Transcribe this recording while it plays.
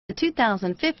The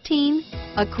 2015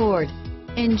 Accord.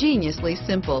 Ingeniously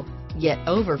simple, yet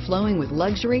overflowing with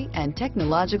luxury and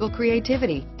technological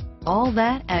creativity. All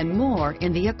that and more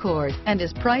in the Accord, and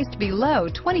is priced below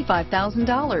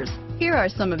 $25,000. Here are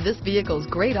some of this vehicle's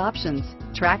great options: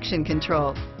 traction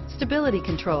control, stability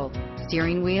control,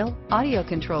 steering wheel audio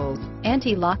controls,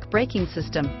 anti-lock braking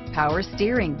system, power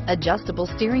steering, adjustable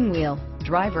steering wheel,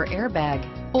 driver airbag,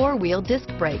 four-wheel disc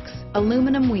brakes,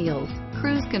 aluminum wheels,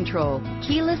 cruise control,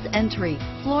 keyless entry,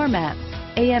 floor mats,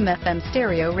 AM/FM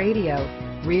stereo radio,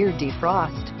 rear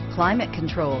defrost, climate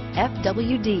control,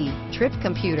 FWD, trip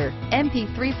computer,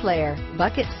 MP3 player,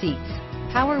 bucket seats,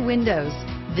 power windows.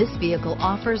 This vehicle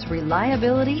offers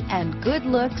reliability and good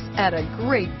looks at a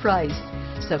great price.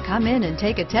 So come in and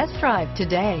take a test drive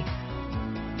today.